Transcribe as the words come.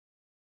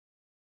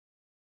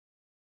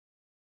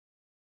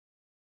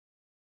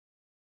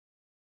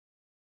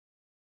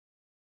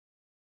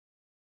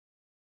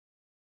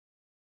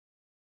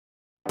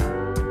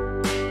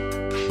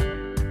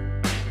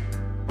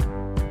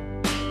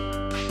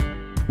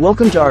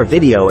Welcome to our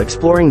video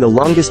exploring the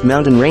longest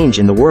mountain range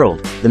in the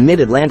world, the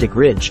Mid-Atlantic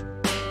Ridge.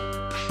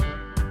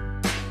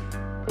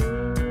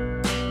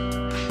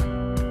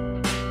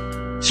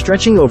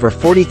 Stretching over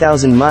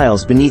 40,000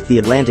 miles beneath the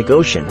Atlantic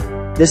Ocean,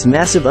 this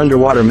massive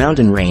underwater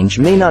mountain range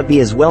may not be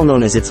as well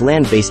known as its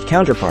land-based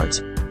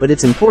counterparts, but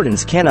its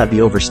importance cannot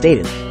be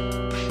overstated.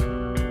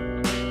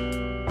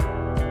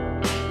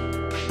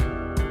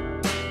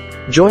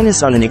 Join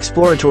us on an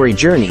exploratory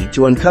journey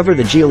to uncover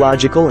the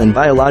geological and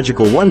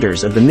biological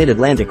wonders of the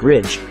Mid-Atlantic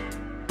Ridge.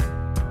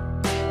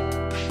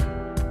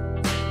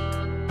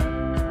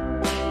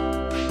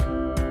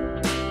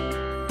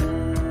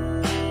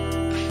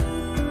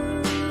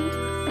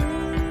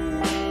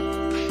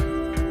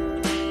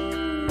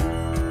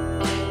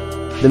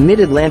 The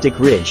Mid-Atlantic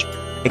Ridge,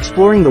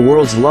 exploring the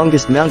world's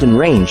longest mountain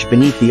range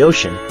beneath the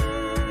ocean.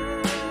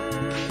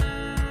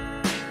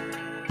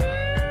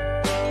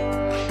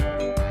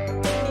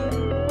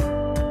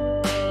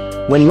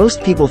 When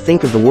most people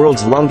think of the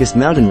world's longest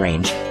mountain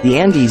range, the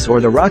Andes or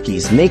the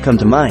Rockies may come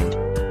to mind.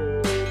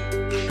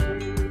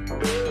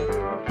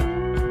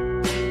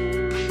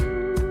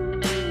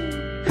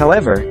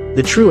 However,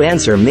 the true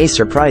answer may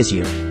surprise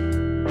you.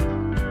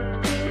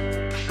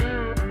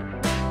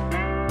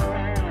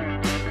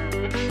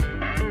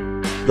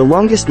 The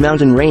longest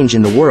mountain range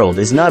in the world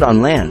is not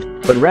on land,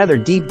 but rather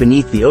deep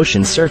beneath the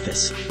ocean's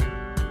surface.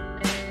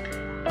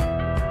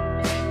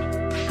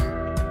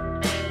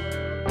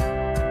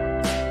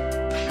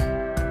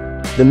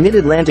 The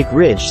Mid-Atlantic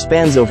Ridge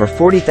spans over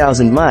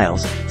 40,000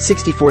 miles,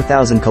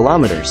 64,000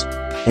 kilometers,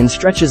 and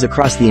stretches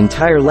across the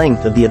entire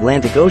length of the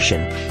Atlantic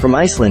Ocean, from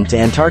Iceland to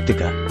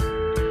Antarctica.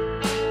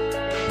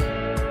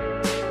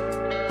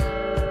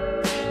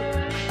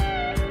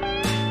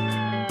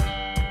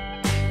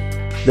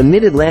 The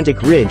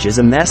Mid-Atlantic Ridge is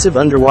a massive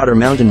underwater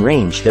mountain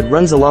range that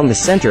runs along the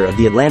center of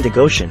the Atlantic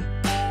Ocean.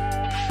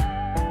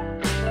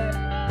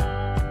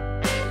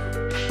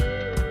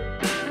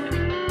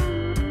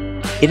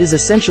 It is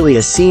essentially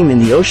a seam in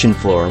the ocean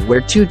floor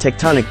where two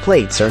tectonic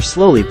plates are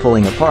slowly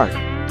pulling apart.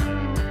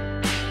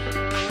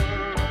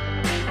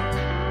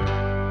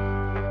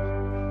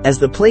 As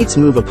the plates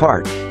move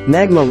apart,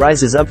 magma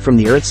rises up from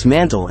the Earth's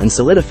mantle and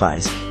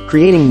solidifies,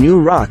 creating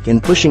new rock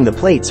and pushing the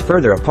plates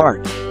further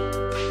apart.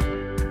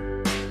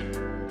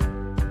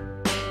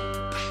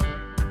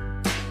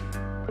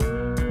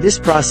 This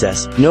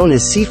process, known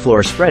as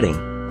seafloor spreading,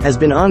 has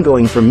been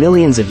ongoing for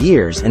millions of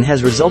years and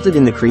has resulted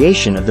in the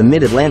creation of the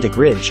Mid-Atlantic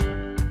Ridge.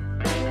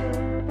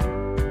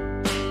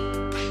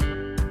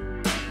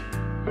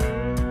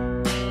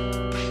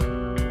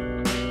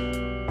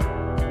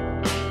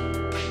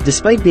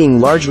 Despite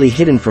being largely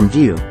hidden from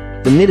view,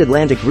 the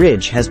Mid-Atlantic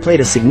Ridge has played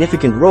a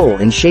significant role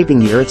in shaping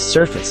the Earth's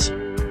surface.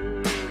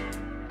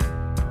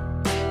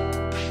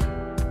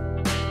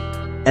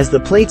 As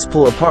the plates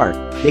pull apart,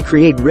 they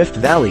create rift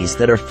valleys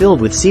that are filled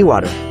with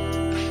seawater.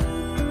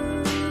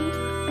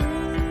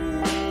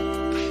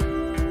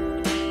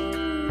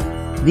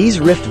 These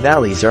rift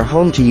valleys are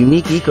home to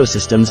unique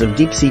ecosystems of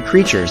deep-sea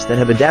creatures that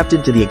have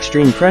adapted to the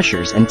extreme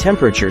pressures and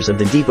temperatures of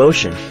the deep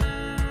ocean.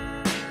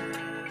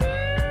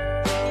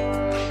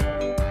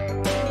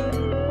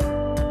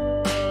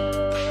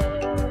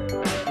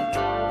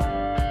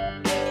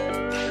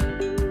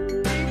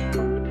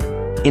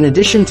 In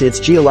addition to its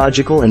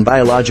geological and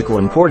biological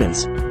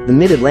importance, the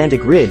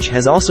Mid-Atlantic Ridge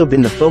has also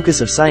been the focus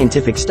of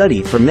scientific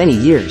study for many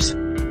years.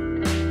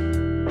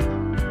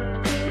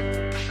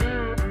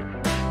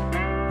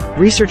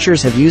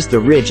 Researchers have used the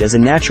ridge as a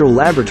natural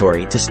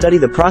laboratory to study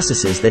the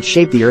processes that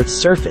shape the Earth's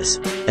surface,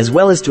 as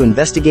well as to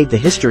investigate the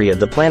history of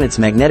the planet's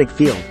magnetic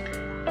field.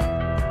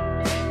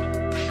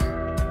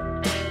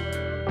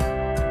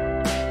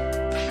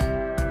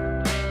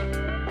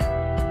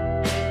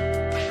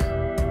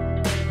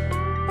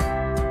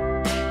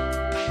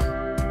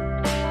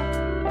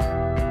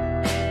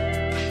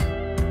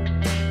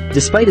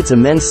 Despite its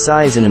immense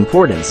size and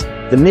importance,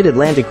 the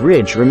Mid-Atlantic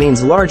Ridge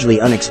remains largely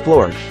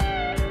unexplored.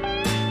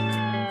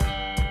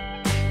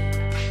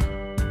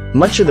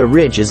 Much of the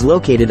ridge is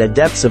located at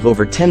depths of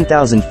over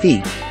 10,000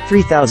 feet,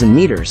 3,000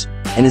 meters,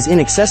 and is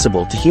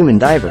inaccessible to human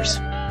divers.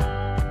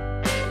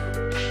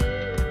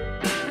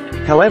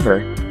 However,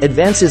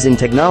 advances in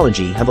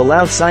technology have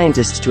allowed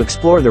scientists to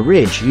explore the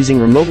ridge using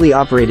remotely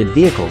operated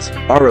vehicles,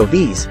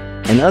 ROVs,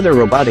 and other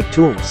robotic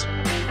tools.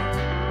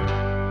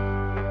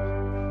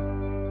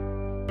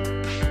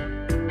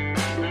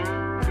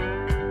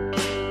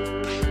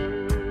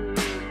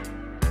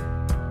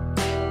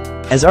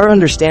 As our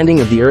understanding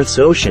of the Earth's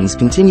oceans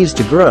continues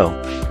to grow,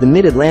 the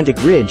Mid-Atlantic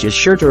Ridge is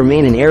sure to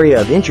remain an area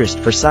of interest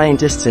for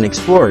scientists and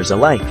explorers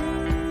alike.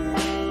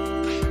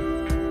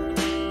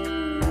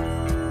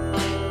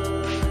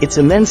 Its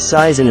immense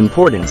size and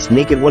importance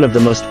make it one of the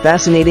most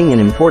fascinating and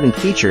important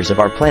features of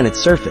our planet's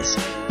surface,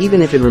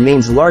 even if it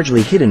remains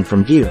largely hidden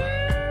from view.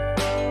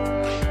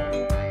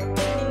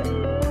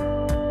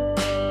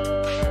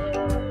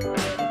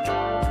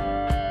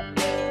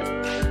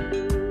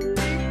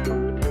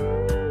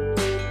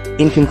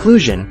 In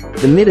conclusion,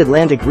 the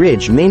Mid-Atlantic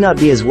Ridge may not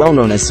be as well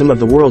known as some of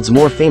the world's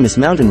more famous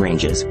mountain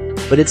ranges,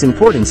 but its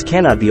importance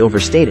cannot be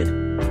overstated.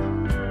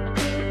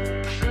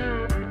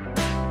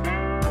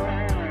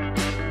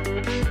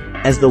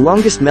 As the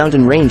longest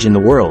mountain range in the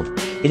world,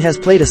 it has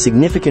played a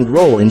significant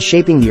role in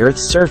shaping the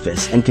Earth's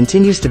surface and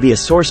continues to be a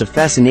source of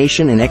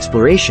fascination and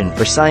exploration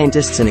for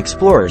scientists and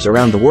explorers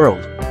around the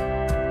world.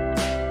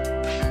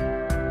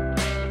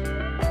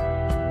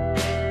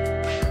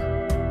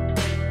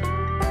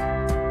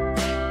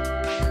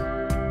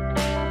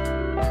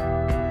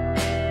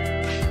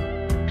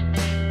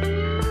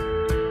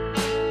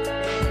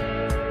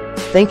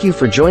 Thank you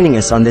for joining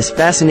us on this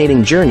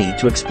fascinating journey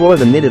to explore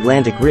the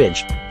Mid-Atlantic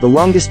Ridge, the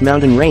longest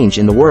mountain range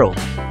in the world.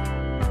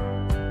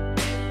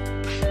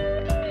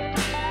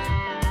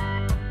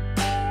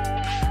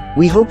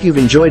 We hope you've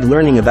enjoyed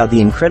learning about the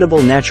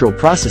incredible natural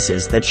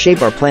processes that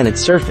shape our planet's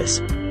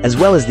surface, as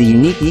well as the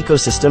unique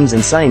ecosystems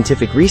and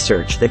scientific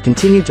research that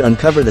continue to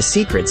uncover the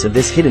secrets of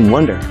this hidden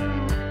wonder.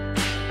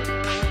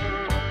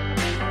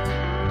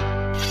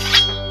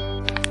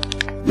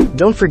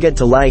 Don't forget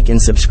to like and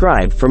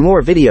subscribe for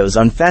more videos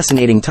on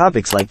fascinating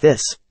topics like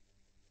this.